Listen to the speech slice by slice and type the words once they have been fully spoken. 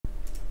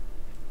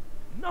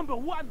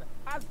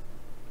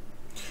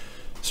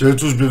Salut à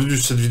tous, bienvenue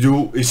sur cette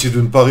vidéo. Essayez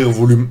de ne pas rire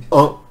volume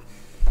 1.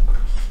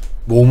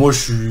 Bon, moi je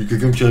suis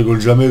quelqu'un qui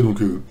rigole jamais,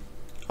 donc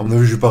à mon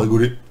avis je vais pas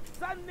rigoler.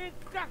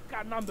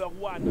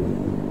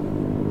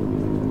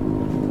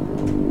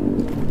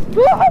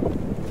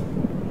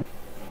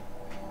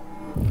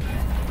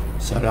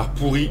 Ça a l'air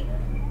pourri.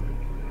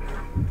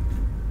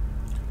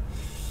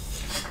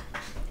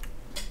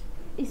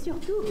 Et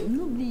surtout,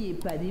 n'oubliez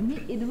pas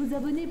d'aimer et de vous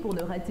abonner pour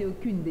ne rater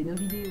aucune de nos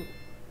vidéos.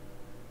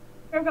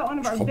 I've got one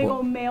of our big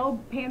old male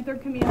panther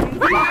chameleons.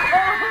 Oh,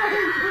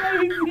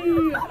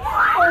 crazy!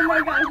 Oh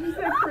my gosh, you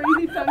said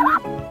crazy something.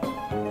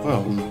 Ouais,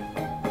 rouge.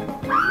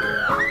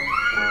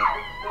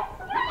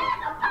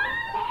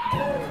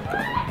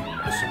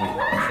 C'est bon.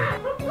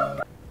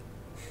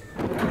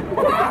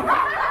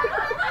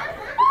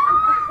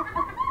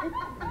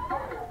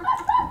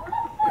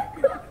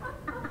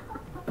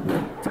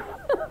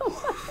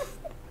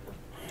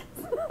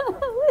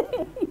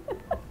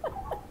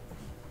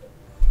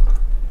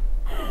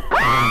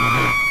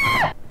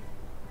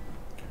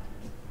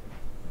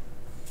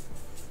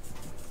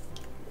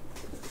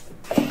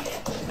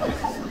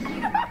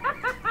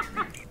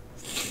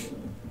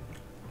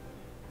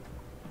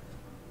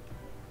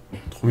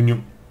 Trop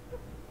mignon.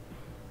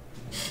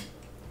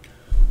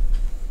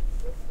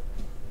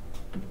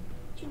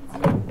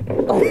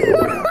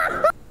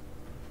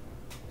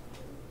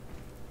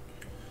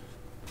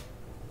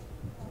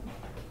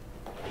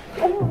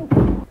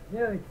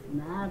 Dude, it's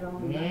not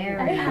on there.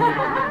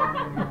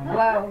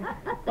 Whoa.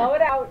 Blow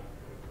it out.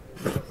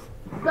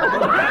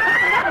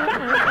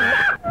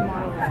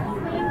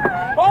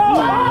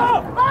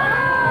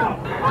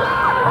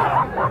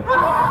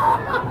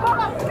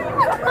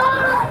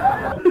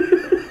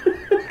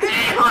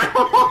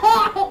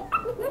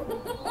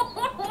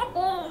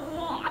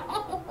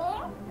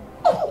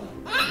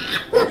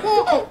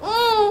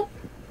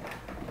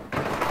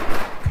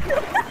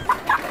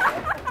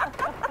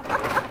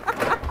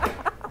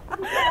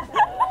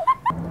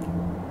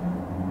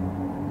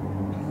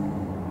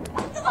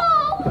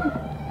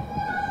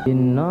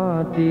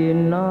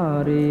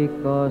 Nari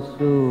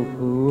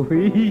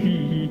kasukuhi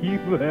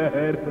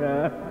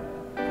bara.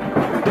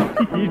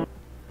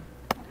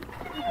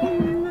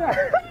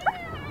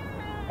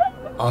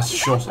 Ah, c'est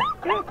chiant ça.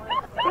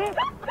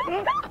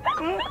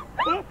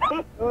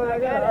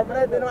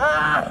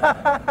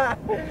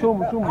 Zoom.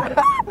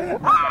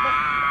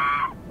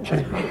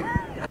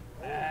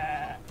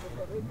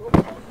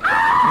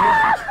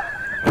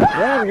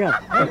 There we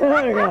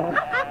go.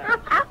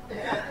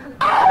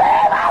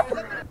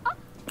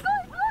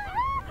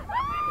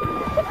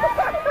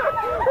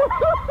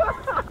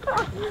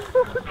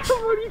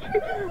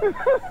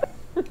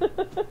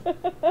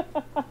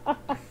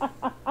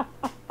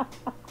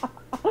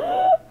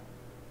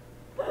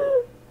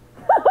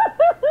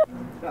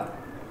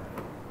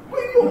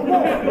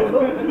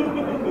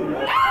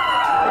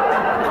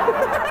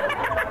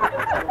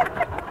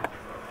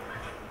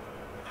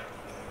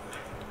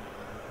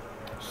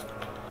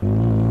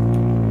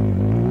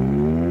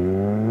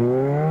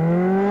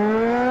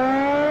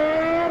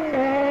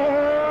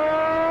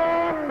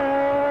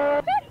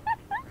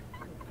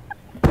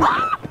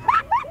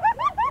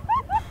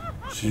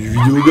 C'est du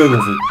vidéo gag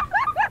en fait.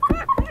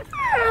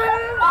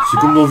 C'est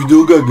comme dans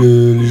vidéo gag,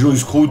 les gens ils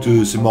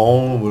scroutent, c'est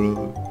marrant, voilà.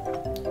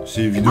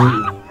 C'est vidéo.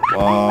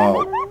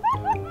 Waouh.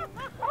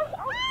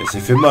 Et c'est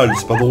fait mal,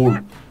 c'est pas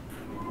drôle.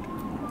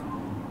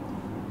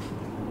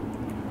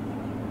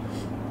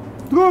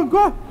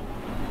 Quoi?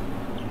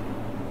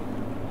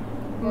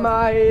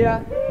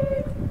 Maya.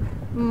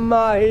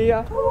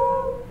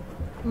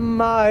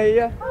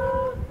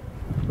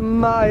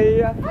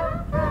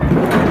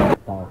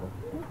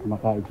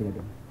 Kumakain sila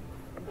doon.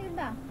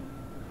 Diba?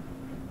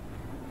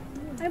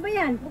 Ano ba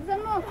yan? Buksan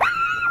mo!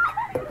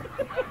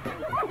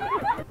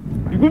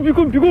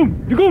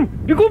 Bigum!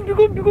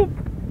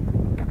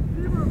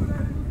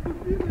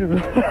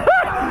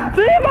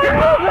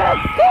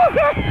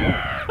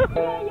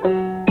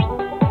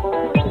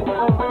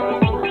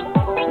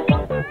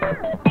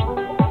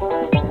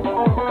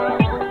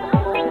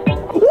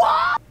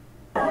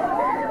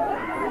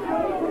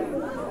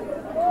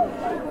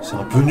 C'est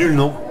un peu nul,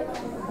 non?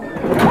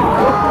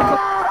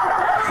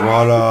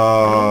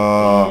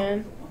 Voilà.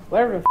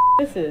 Whatever the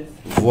this is.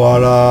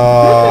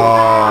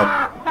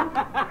 Voilà.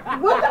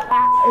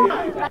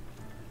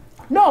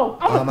 No!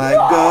 Oh my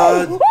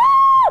god.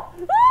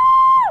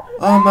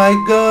 Oh my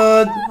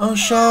god, un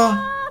chat.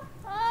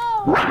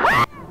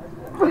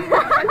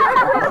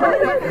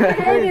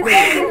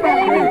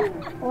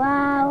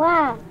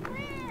 Wow.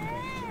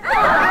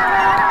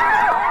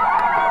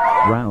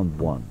 Round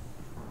 1.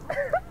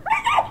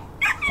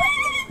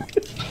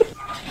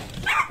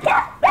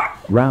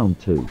 Round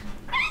 2.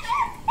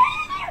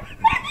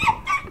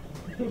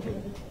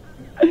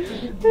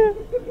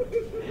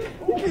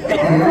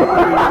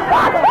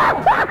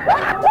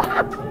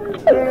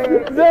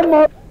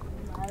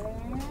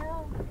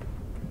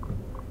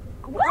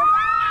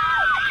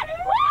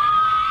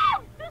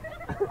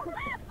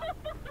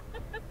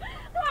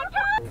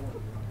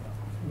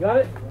 Got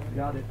it?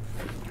 Got it.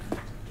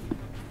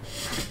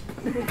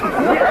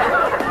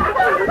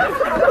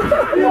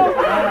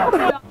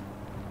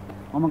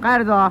 我们开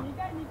着走，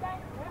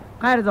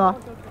开着走。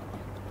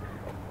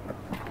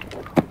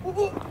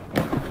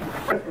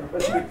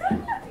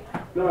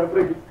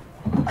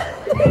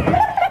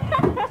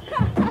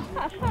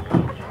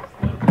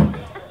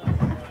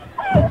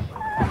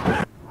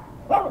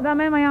لا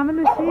ما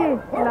يعملوا شيء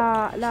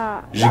لا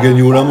لا J'ai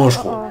gagné au la main, je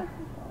crois.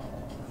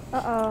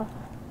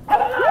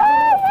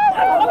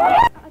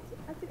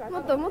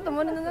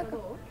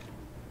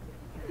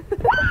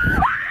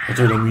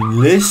 Attends, il a mis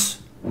une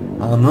laisse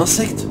à un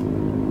insecte.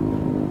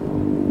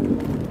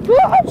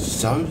 C'est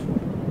sérieux?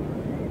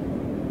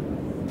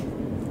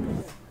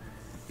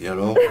 Et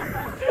alors?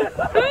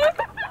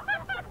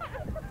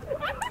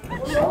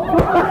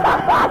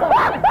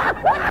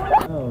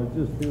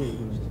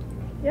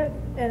 Yep,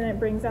 and it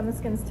brings down the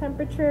skin's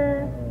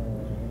temperature.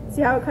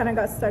 See how it kind of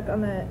got stuck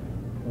on the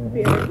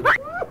beard?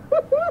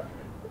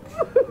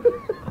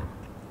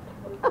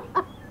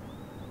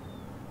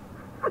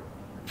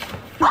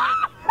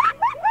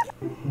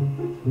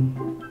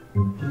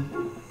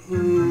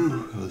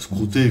 Se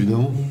croûter,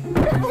 évidemment.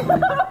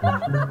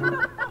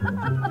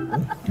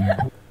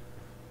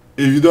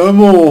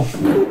 Évidemment.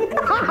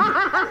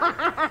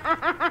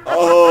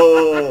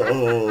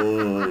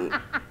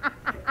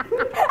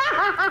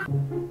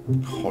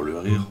 Oh, le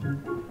rire.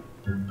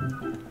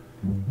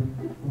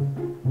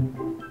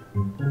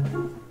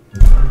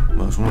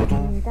 Bah, son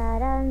longtemps.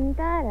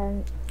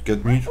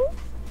 4 minutes.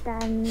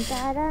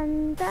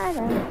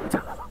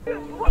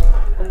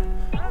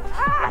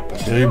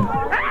 Terrible.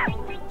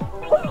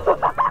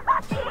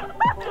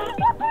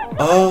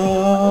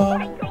 Ah.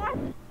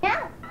 1、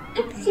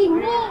2、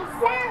3、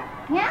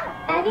にゃん、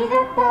ありが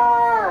と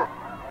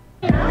う。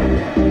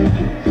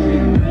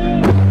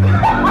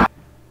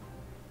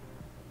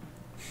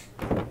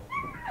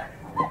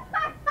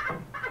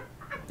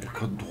Il y a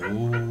quoi de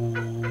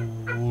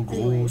drôle,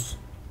 grosse.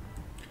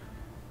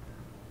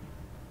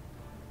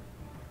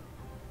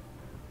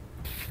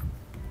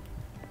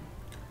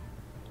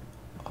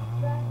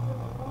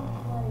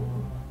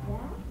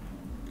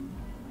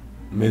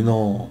 Mais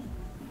non.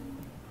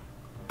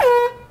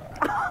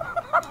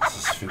 Ça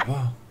se fait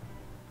pas.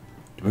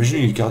 T'imagines,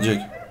 il est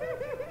cardiaque.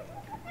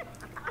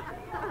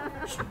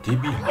 Ils sont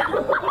débiles.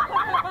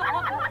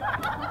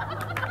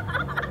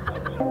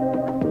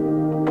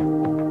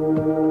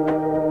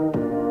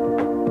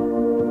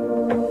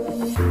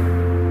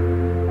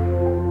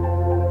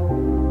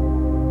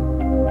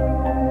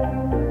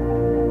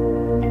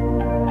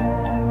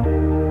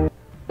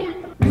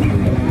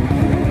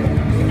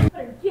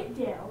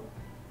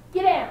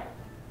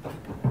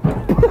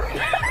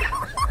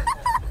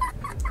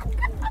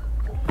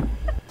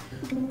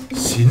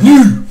 C'est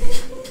nul.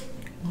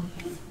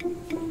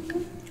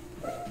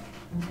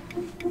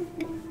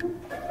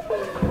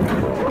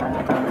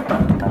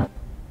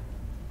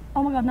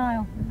 Oh my god,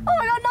 Niall. Oh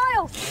my god,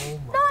 Niall!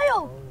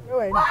 Niall!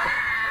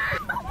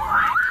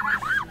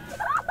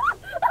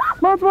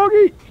 Come on,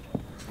 Smokey!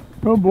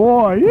 Good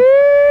boy!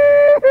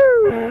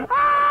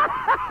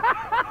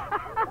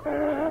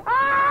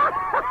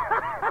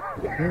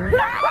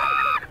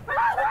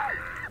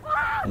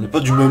 On n'est pas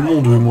du même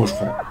monde, eux et moi, je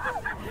crois.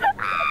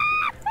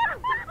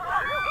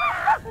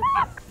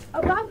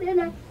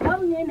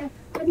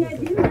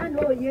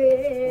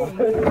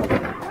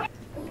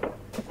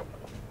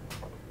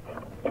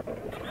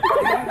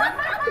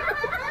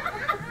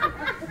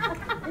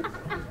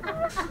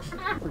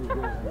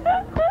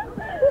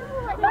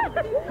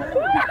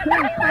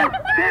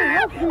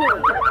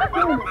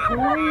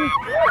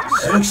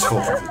 C'est vrai qu'ils se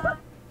forcent, en fait.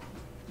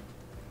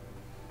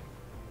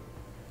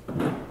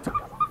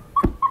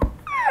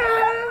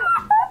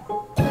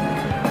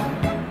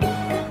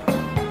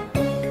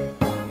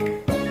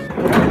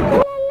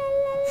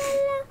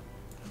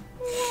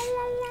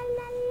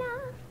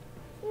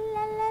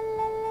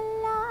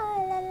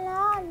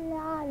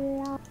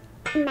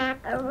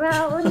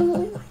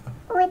 Macaroni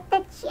with the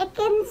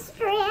chicken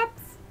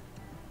strips.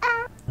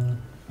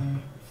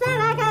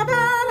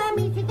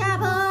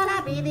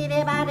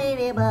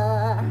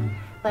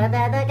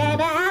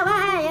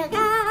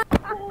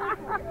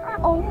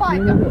 Oh my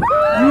god!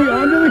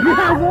 Under the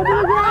grass! Under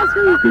the grass!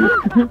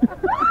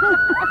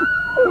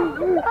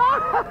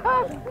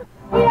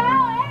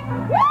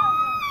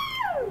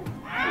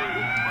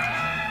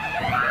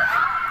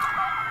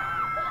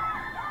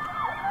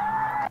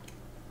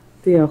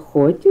 Ты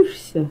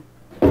охотишься?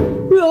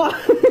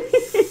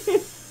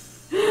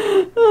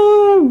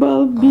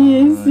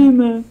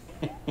 Балбесина.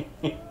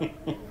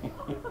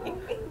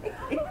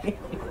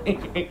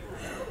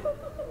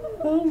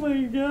 Oh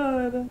my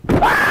god.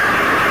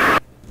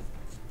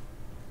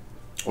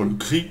 Oh, le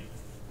cri.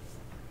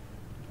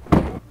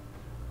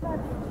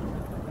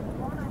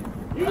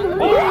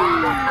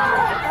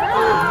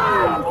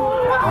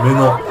 Mais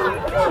non.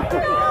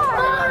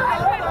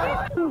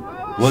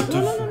 What the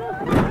f...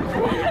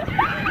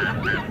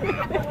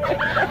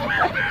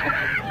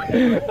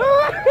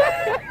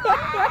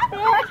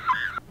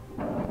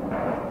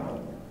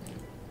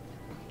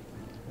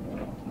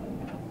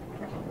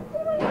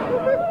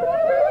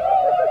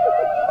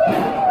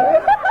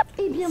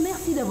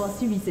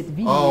 suivi cette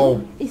vidéo. Oh.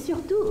 Et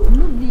surtout,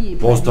 n'oubliez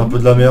pas Bon, c'était un peu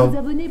de la merde. vous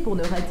abonner pour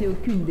ne rater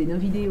aucune de nos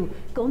vidéos.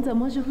 Quant à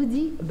moi, je vous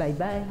dis bye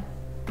bye.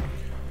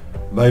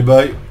 Bye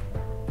bye.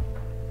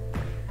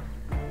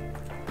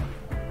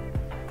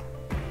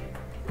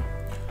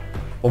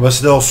 Bon bah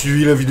c'est d'avoir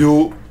suivi la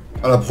vidéo.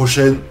 À la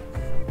prochaine.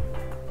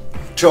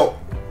 Ciao.